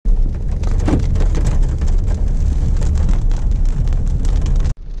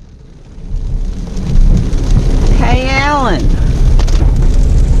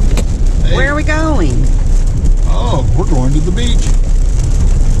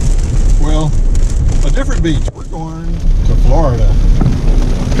the beach. We're going to Florida.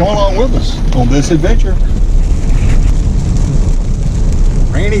 Come along with us on this adventure.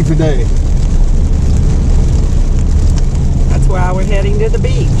 Rainy today. That's why we're heading to the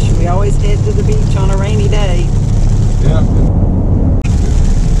beach. We always head to the beach on a rainy day. Yeah.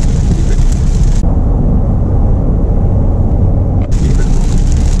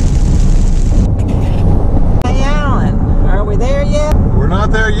 Hey Alan, are we there yet? We're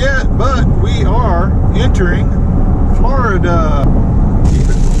not there yet, but we are entering Florida.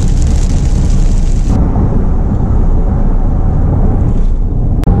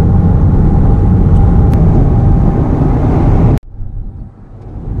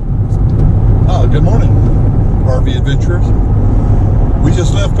 Good morning, RV adventurers. We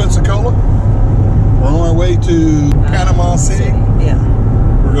just left Pensacola. We're on our way to Panama City. Yeah.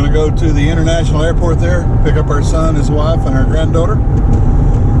 We're going to go to the international airport there, pick up our son, his wife, and our granddaughter.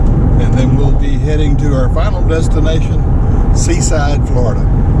 And then we'll be heading to our final destination, Seaside, Florida.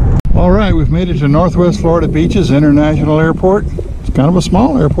 All right, we've made it to Northwest Florida Beaches International Airport. It's kind of a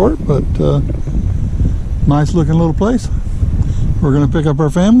small airport, but nice looking little place. We're going to pick up our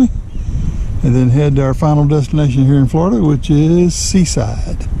family and then head to our final destination here in Florida, which is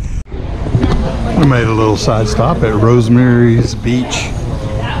Seaside. We made a little side stop at Rosemary's Beach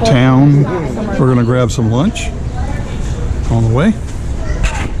Town. We're gonna grab some lunch on the way.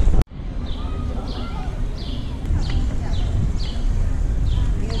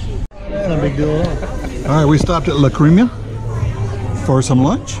 No big deal at all. All right, we stopped at La Crema for some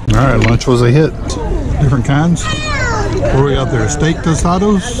lunch. All right, lunch was a hit. Different kinds. What do we got there? Steak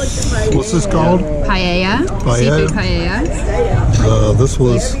tostados? What's this called? Paella. Paella. Seafood paella. This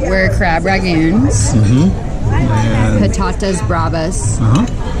was... We're crab ragoons. And, Patatas bravas.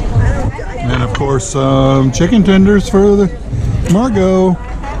 and of course, chicken tenders for the Margot.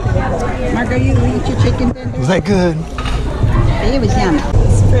 Margot, you eat your chicken tenders? Was that good? It was yummy.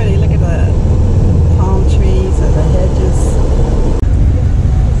 It's pretty. Look at the palm trees and the hedges.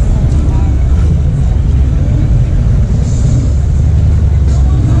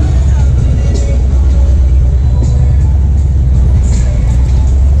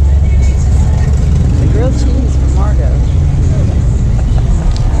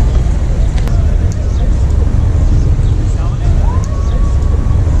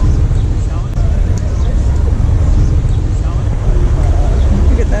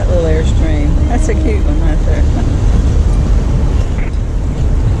 That's a cute one right there.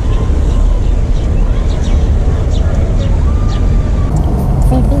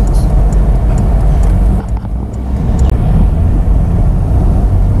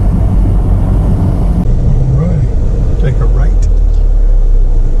 Right. Take a right.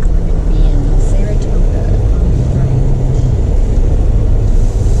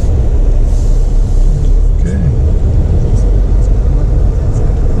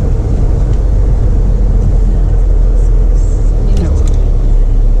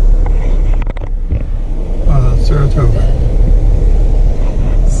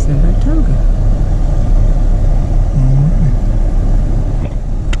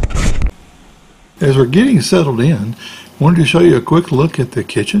 As we're getting settled in, I wanted to show you a quick look at the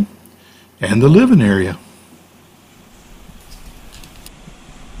kitchen and the living area.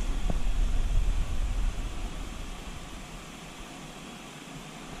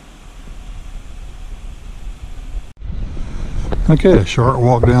 Okay, a short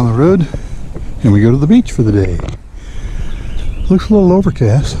walk down the road and we go to the beach for the day. Looks a little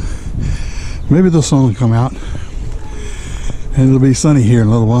overcast. Maybe the sun will come out and it'll be sunny here in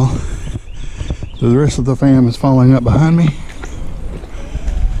a little while. The rest of the fam is following up behind me.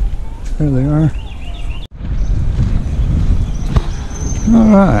 There they are. All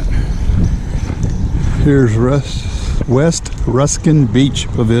right. Here's West Ruskin Beach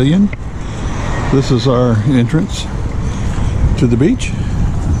Pavilion. This is our entrance to the beach.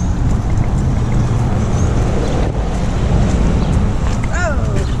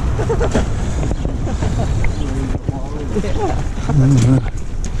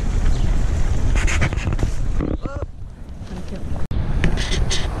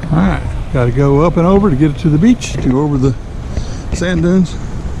 Alright, got to go up and over to get it to the beach, to go over the sand dunes.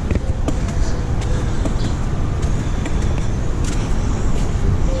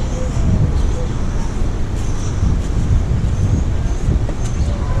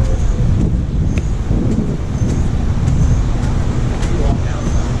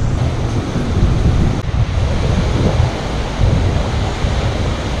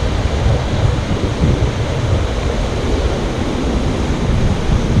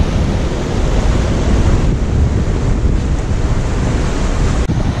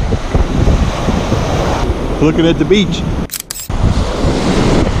 looking at the beach.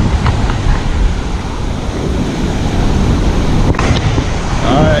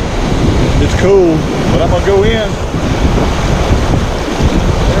 Alright, it's cool, but I'm gonna go in.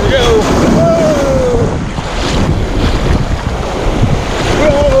 There we go. Whoa!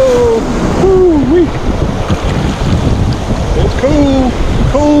 Whoa! Woo-wee. It's cool.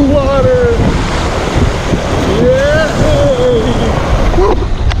 Cool water. Yeah! Woo.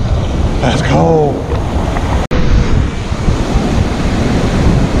 That's cold.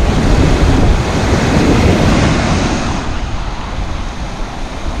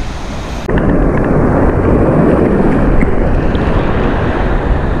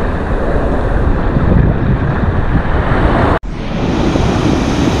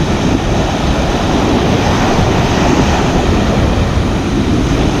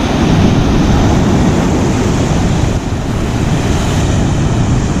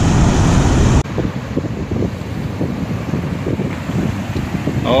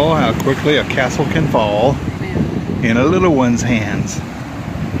 Oh, how quickly a castle can fall in a little one's hands.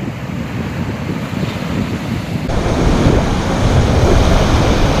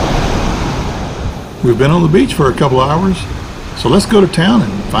 We've been on the beach for a couple hours, so let's go to town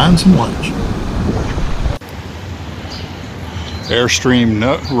and find some lunch. Airstream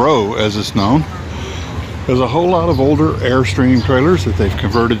Row, as it's known. There's a whole lot of older Airstream trailers that they've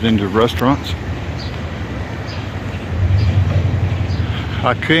converted into restaurants.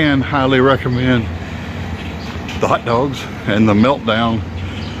 I can highly recommend the hot dogs and the Meltdown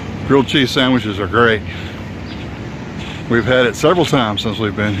grilled cheese sandwiches are great. We've had it several times since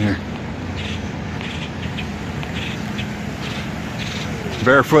we've been here.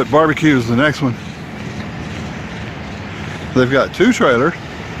 Barefoot Barbecue is the next one. They've got two trailers.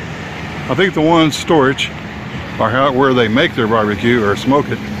 I think the one's storage, or where they make their barbecue or smoke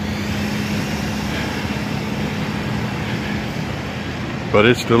it. But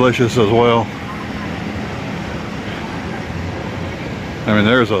it's delicious as well. I mean,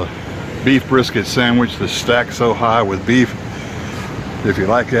 there's a beef brisket sandwich that's stacked so high with beef. If you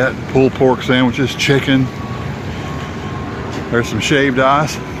like that, pulled pork sandwiches, chicken. There's some shaved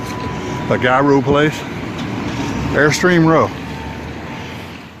ice, a gyro place, Airstream Row.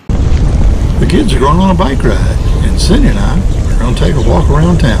 The kids are going on a bike ride, and Cindy and I are going to take a walk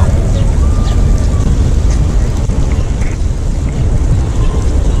around town.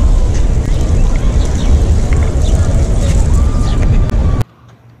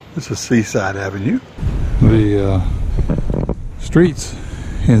 This is Seaside Avenue. The streets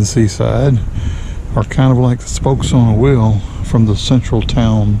in Seaside are kind of like the spokes on a wheel from the central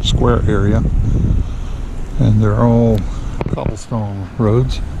town square area, and they're all cobblestone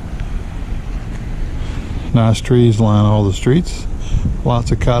roads. Nice trees line all the streets,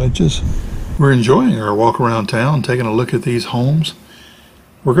 lots of cottages. We're enjoying our walk around town, taking a look at these homes.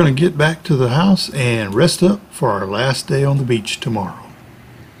 We're going to get back to the house and rest up for our last day on the beach tomorrow.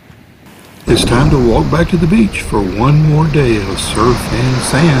 It's time to walk back to the beach for one more day of surf and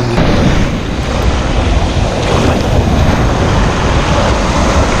sand.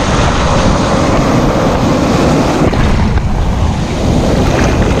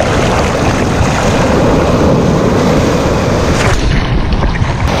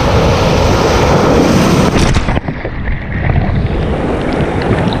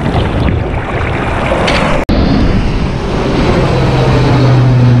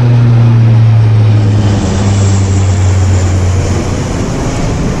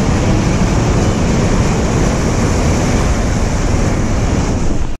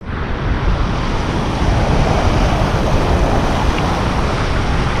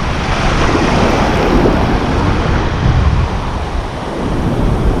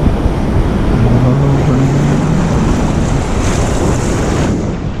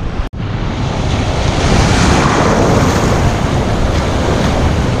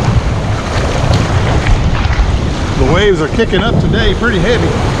 Waves are kicking up today pretty heavy.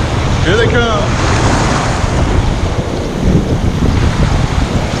 Here they come.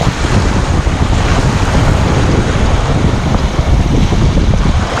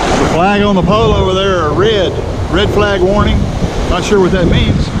 The flag on the pole over there are red flag warning. Not sure what that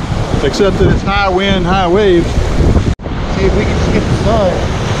means, except that it's high wind, high waves. See if we can skip the sun.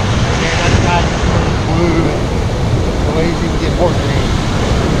 And that sky just turns blue and the waves even get more green.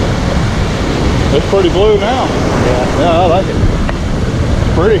 It's pretty blue now. Yeah, I like it.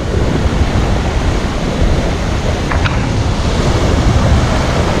 It's pretty.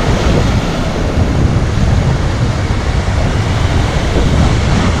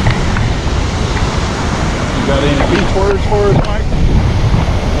 You got any beach words for us, Mike?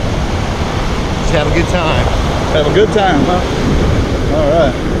 Just have a good good time. Have a good time, huh? All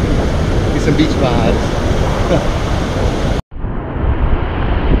right. Get some beach vibes.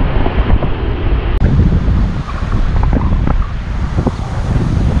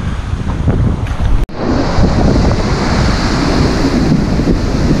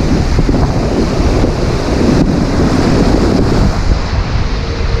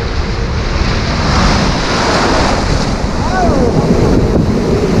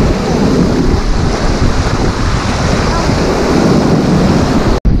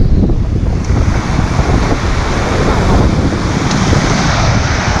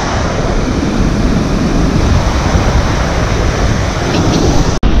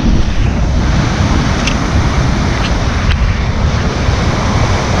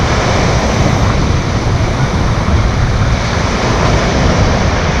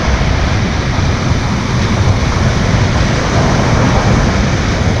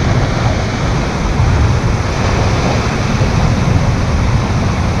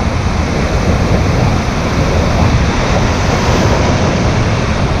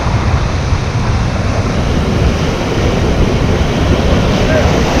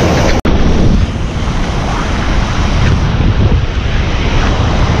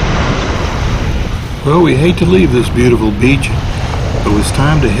 Well, we hate to leave this beautiful beach, but it's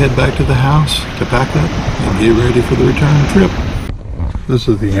time to head back to the house to pack up and get ready for the return trip. This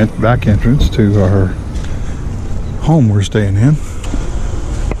is the back entrance to our home we're staying in.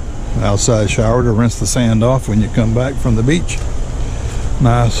 An outside shower to rinse the sand off when you come back from the beach.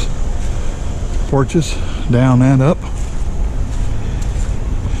 Nice porches down and up.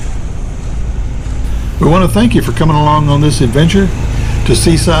 We want to thank you for coming along on this adventure to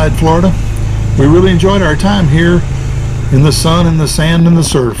Seaside, Florida. We really enjoyed our time here in the sun and the sand and the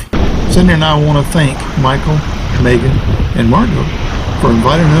surf. Cindy and I want to thank Michael, Megan, and Margot for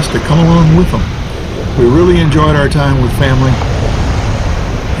inviting us to come along with them. We really enjoyed our time with family,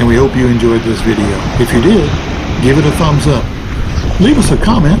 and we hope you enjoyed this video. If you did, give it a thumbs up. Leave us a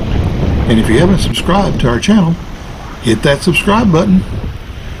comment, and if you haven't subscribed to our channel, hit that subscribe button.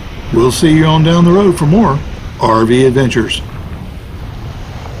 We'll see you on down the road for more RV adventures.